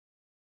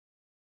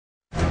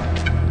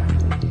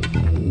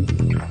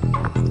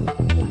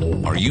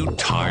you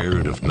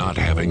tired of not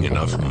having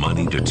enough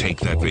money to take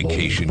that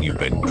vacation you've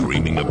been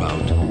dreaming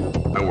about?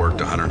 I worked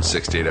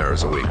 168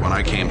 hours a week. When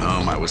I came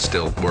home, I was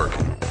still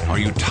working. Are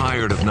you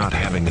tired of not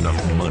having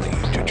enough money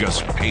to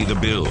just pay the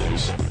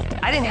bills?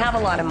 I didn't have a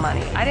lot of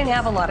money. I didn't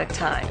have a lot of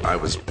time. I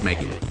was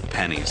making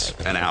pennies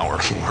an hour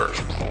work.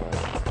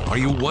 Are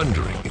you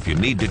wondering if you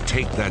need to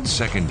take that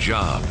second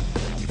job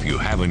if you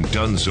haven't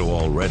done so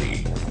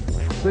already?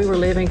 We were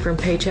living from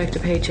paycheck to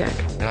paycheck.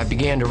 And I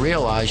began to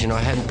realize, I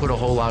hadn't put a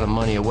whole lot of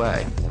money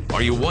away.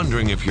 Are you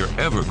wondering if you're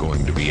ever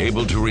going to be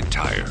able to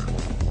retire?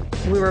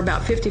 We were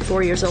about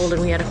 54 years old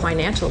and we had a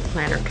financial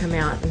planner come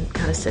out and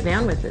kind of sit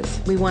down with us.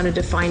 We wanted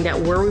to find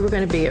out where we were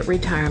going to be at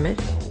retirement.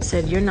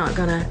 Said, you're not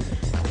going to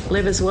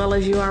live as well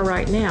as you are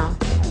right now.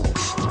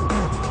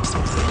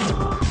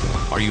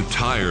 Are you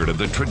tired of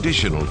the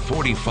traditional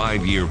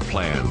 45-year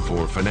plan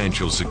for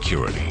financial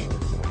security?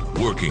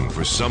 Working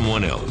for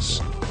someone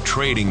else,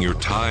 trading your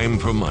time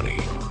for money,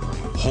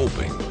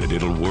 hoping that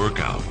it'll work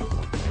out.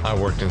 I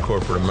worked in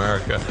corporate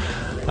America.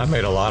 I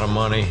made a lot of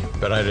money,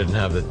 but I didn't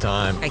have the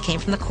time. I came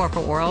from the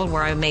corporate world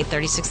where I made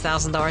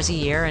 $36,000 a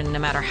year, and no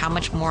matter how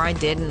much more I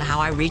did and how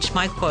I reached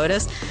my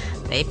quotas,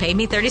 they paid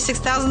me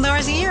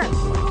 $36,000 a year.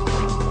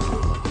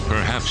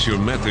 Perhaps your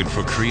method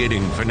for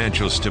creating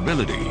financial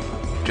stability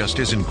just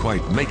isn't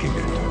quite making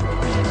it.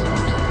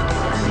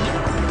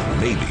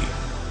 Maybe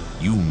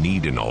you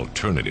need an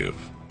alternative.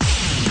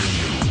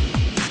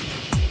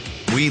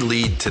 We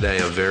lead today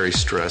a very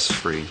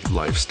stress-free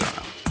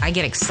lifestyle. I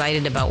get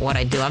excited about what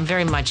I do. I'm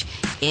very much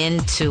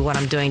into what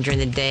I'm doing during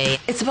the day.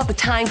 It's about the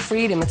time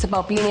freedom. It's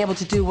about being able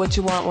to do what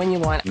you want when you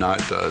want. Not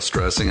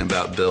stressing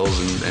about bills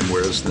and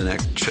where's the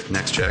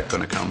next check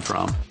going to come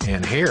from.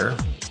 And here,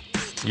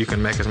 you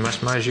can make as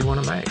much money as you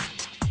want to make.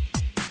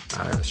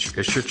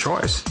 It's your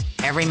choice.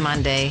 Every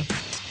Monday,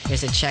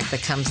 there's a check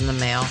that comes in the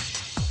mail,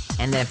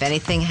 and if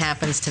anything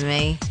happens to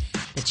me,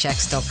 the check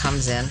still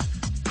comes in.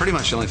 Pretty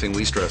much the only thing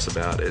we stress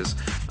about is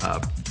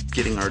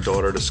getting our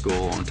daughter to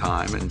school on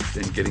time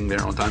and getting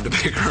there on time to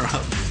pick her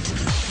up.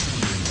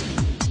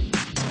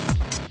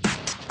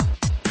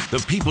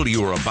 The people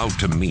you are about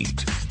to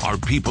meet are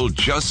people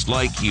just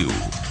like you.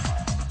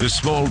 The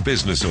small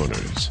business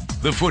owners,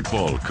 the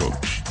football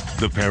coach,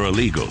 the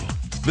paralegal,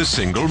 the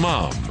single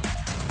mom,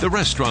 the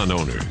restaurant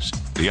owners,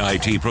 the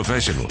IT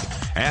professional,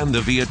 and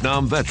the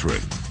Vietnam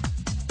veteran.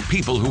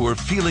 People who are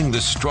feeling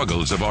the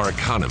struggles of our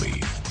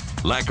economy,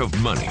 lack of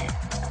money,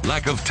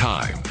 lack of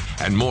time,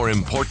 and more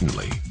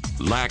importantly,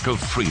 lack of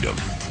freedom.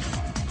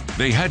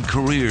 They had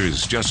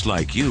careers just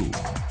like you,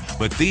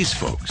 but these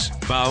folks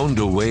found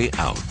a way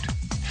out.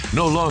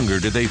 No longer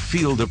do they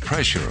feel the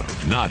pressure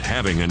of not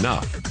having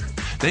enough.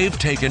 They've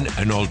taken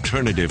an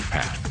alternative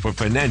path for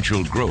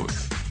financial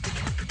growth.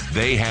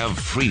 They have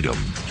freedom,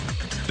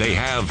 they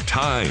have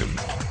time,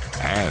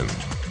 and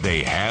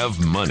they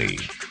have money.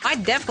 I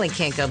definitely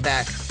can't go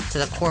back to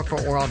the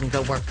corporate world and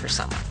go work for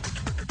someone.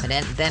 But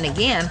then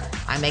again,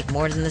 I make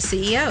more than the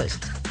CEOs.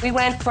 We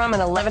went from an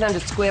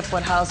 1,100 square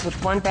foot house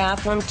with one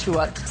bathroom to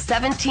a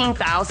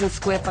 17,000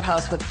 square foot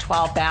house with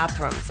 12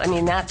 bathrooms. I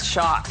mean, that's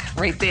shock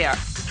right there.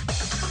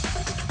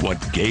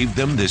 What gave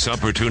them this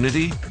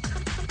opportunity?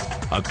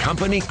 A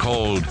company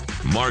called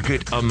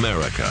Market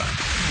America.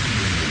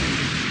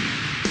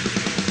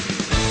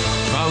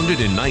 Founded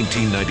in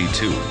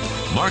 1992,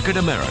 Market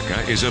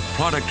America is a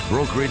product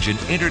brokerage and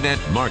internet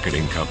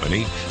marketing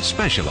company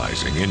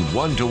specializing in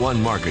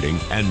one-to-one marketing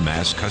and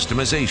mass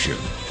customization.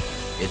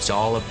 It's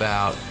all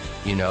about,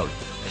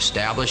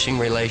 establishing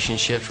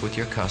relationships with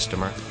your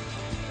customer,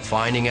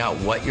 finding out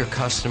what your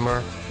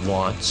customer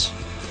wants,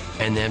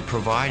 and then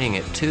providing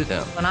it to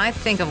them. When I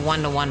think of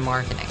one-to-one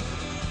marketing,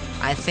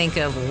 I think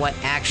of what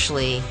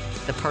actually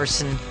the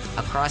person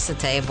across the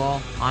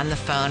table, on the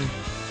phone,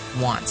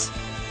 wants.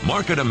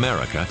 Market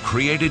America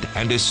created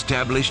and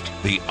established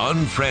the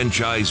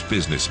unfranchised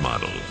business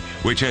model,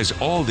 which has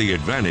all the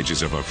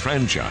advantages of a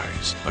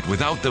franchise, but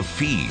without the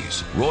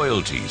fees,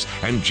 royalties,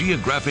 and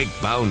geographic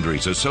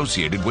boundaries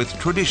associated with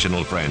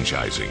traditional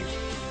franchising.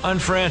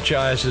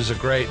 Unfranchised is a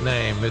great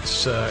name.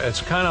 It's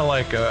kind of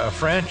like a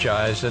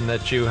franchise in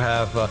that you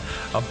have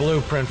a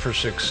blueprint for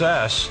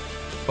success,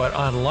 but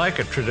unlike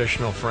a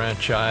traditional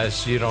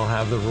franchise, you don't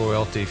have the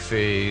royalty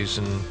fees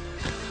and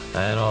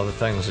all the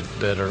things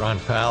that are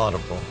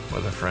unpalatable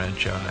with a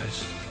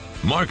franchise.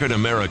 Market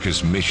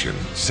America's mission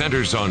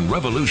centers on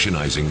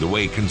revolutionizing the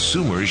way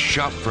consumers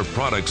shop for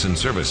products and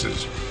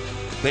services.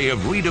 They have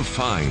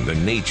redefined the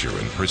nature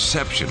and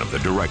perception of the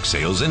direct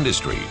sales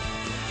industry.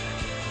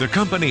 The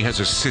company has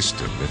a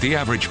system that the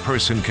average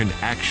person can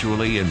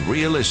actually and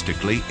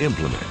realistically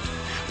implement.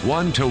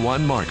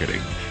 One-to-one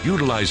marketing,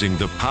 utilizing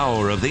the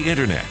power of the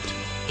internet.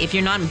 If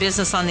you're not in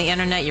business on the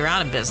internet, you're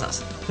out of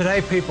business.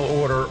 Today, people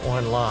order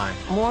online.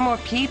 More and more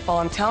people,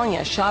 I'm telling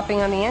you,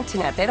 shopping on the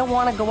internet. They don't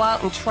want to go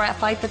out and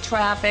fight the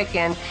traffic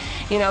and,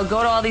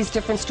 go to all these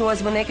different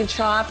stores when they can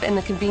shop in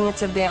the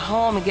convenience of their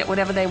home and get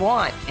whatever they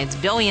want. It's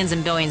billions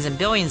and billions and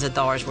billions of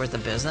dollars worth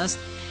of business,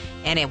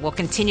 and it will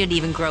continue to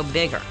even grow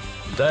bigger.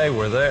 Today,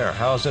 we're there.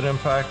 How's it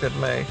impacted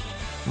me?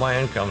 My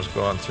income's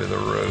gone through the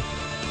roof.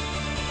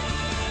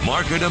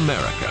 Market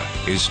America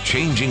is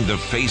changing the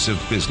face of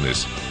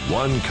business,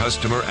 one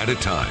customer at a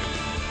time.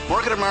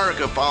 Market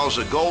America follows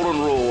the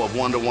golden rule of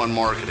one-to-one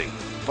marketing.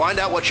 Find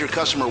out what your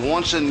customer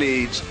wants and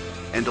needs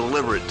and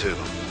deliver it to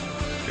them.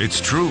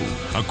 It's true.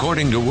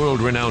 According to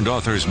world-renowned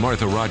authors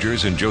Martha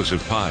Rogers and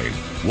Joseph Pine,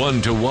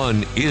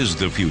 one-to-one is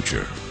the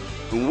future.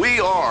 We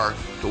are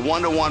to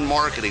one-to-one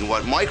marketing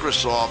what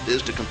Microsoft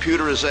is to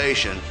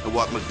computerization and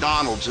what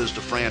McDonald's is to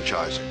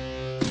franchising.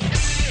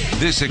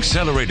 This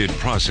accelerated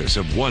process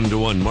of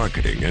one-to-one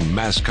marketing and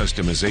mass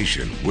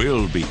customization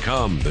will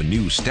become the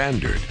new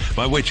standard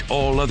by which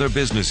all other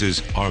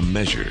businesses are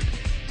measured.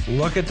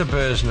 Look at the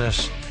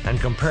business and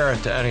compare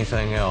it to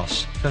anything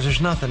else, because there's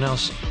nothing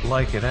else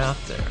like it out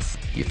there.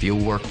 If you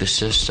work the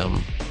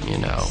system,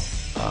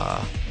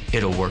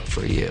 it'll work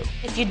for you.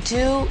 If you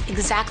do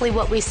exactly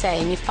what we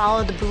say and you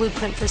follow the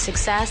blueprint for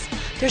success,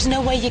 there's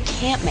no way you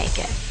can't make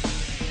it.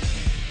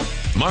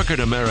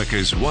 Market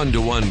America's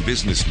one-to-one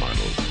business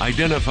model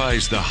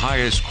identifies the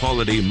highest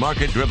quality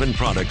market-driven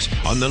products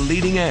on the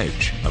leading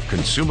edge of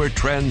consumer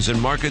trends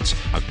and markets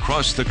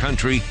across the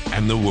country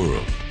and the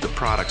world. The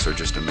products are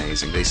just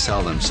amazing. They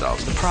sell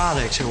themselves. The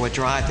products are what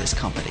drive this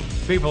company.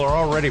 People are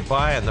already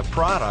buying the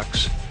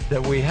products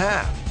that we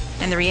have.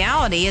 And the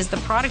reality is the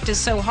product is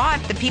so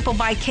hot that people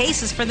buy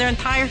cases for their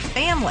entire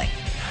family.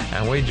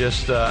 And we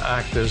just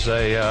act as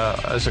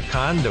a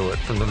conduit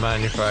from the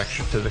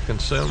manufacturer to the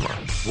consumer.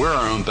 We're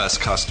our own best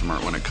customer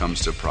when it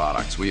comes to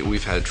products.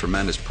 We've had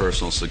tremendous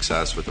personal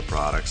success with the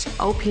products.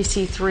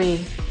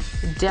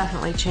 OPC3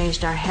 definitely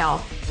changed our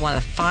health. One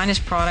of the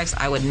finest products.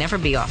 I would never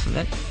be off of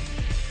it.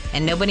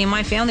 And nobody in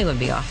my family would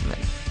be off of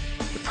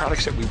it. The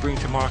products that we bring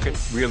to market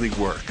really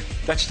work.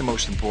 That's the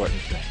most important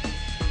thing.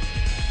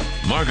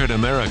 Market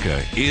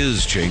America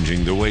is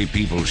changing the way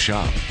people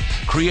shop,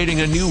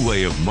 creating a new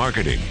way of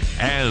marketing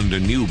and a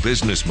new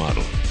business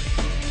model.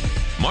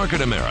 Market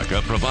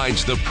America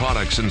provides the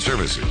products and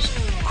services,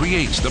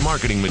 creates the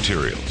marketing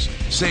materials,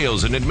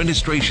 sales and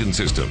administration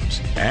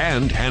systems,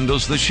 and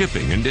handles the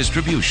shipping and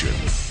distribution.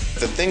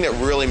 The thing that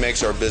really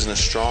makes our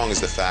business strong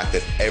is the fact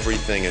that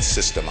everything is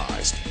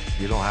systemized.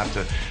 You don't have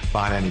to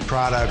find any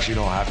products. You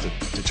don't have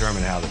to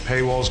determine how the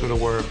payroll is going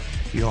to work.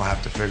 You don't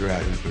have to figure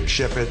out who's going to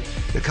ship it.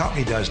 The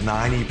company does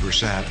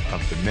 90%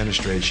 of the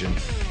administration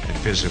and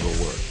physical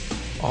work.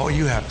 All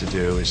you have to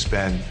do is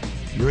spend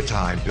your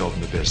time building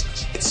the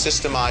business. It's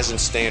systemized and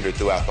standard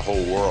throughout the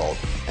whole world,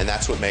 and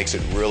that's what makes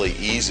it really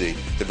easy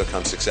to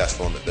become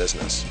successful in the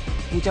business.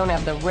 You don't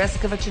have the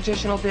risk of a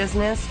traditional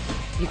business.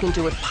 You can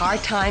do it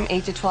part-time,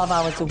 8 to 12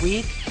 hours a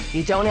week.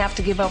 You don't have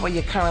to give up what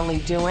you're currently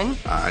doing.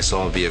 I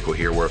saw a vehicle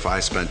here where if I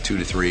spent 2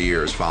 to 3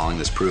 years following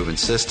this proven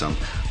system,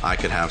 I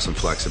could have some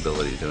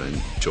flexibility to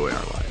enjoy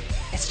our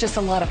life. It's just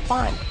a lot of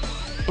fun,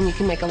 and you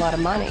can make a lot of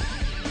money,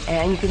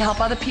 and you can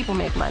help other people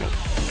make money.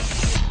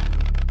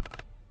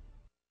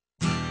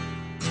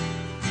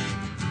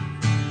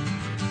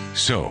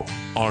 So,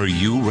 are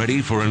you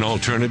ready for an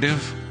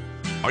alternative?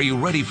 Are you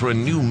ready for a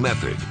new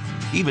method,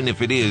 even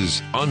if it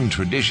is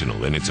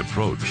untraditional in its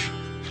approach?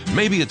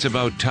 Maybe it's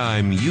about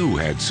time you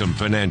had some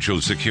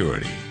financial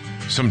security,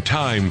 some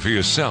time for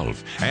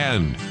yourself,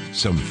 and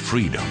some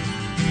freedom.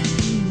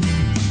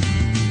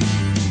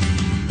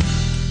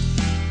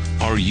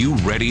 Are you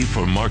ready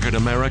for Market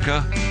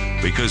America?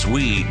 Because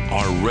we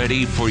are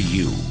ready for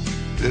you.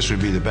 This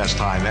would be the best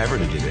time ever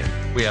to get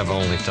in. We have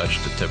only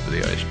touched the tip of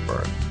the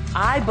iceberg.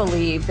 I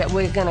believe that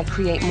we're going to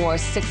create more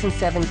 6- and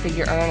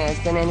 7-figure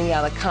earners than any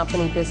other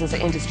company, business, or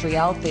industry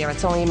out there.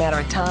 It's only a matter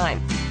of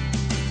time.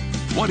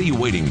 What are you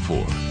waiting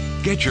for?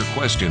 Get your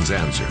questions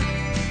answered.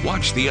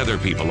 Watch the other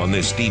people on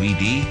this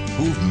DVD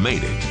who've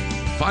made it.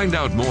 Find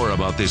out more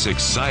about this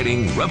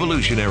exciting,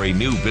 revolutionary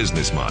new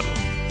business model.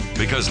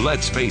 Because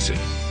let's face it,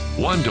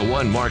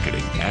 one-to-one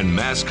marketing and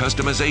mass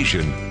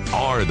customization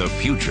are the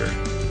future.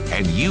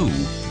 And you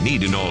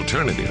need an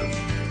alternative.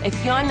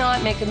 If you're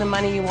not making the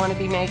money you want to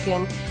be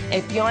making,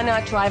 if you're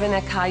not driving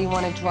that car you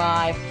want to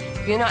drive,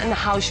 if you're not in the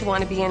house you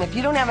want to be in, if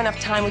you don't have enough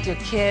time with your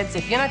kids,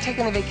 if you're not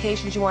taking the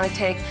vacations you want to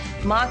take,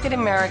 Market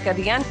America,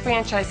 the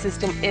unfranchised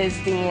system, is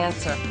the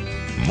answer.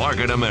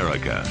 Market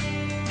America,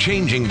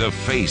 changing the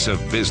face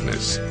of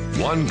business,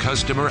 one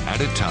customer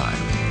at a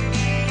time.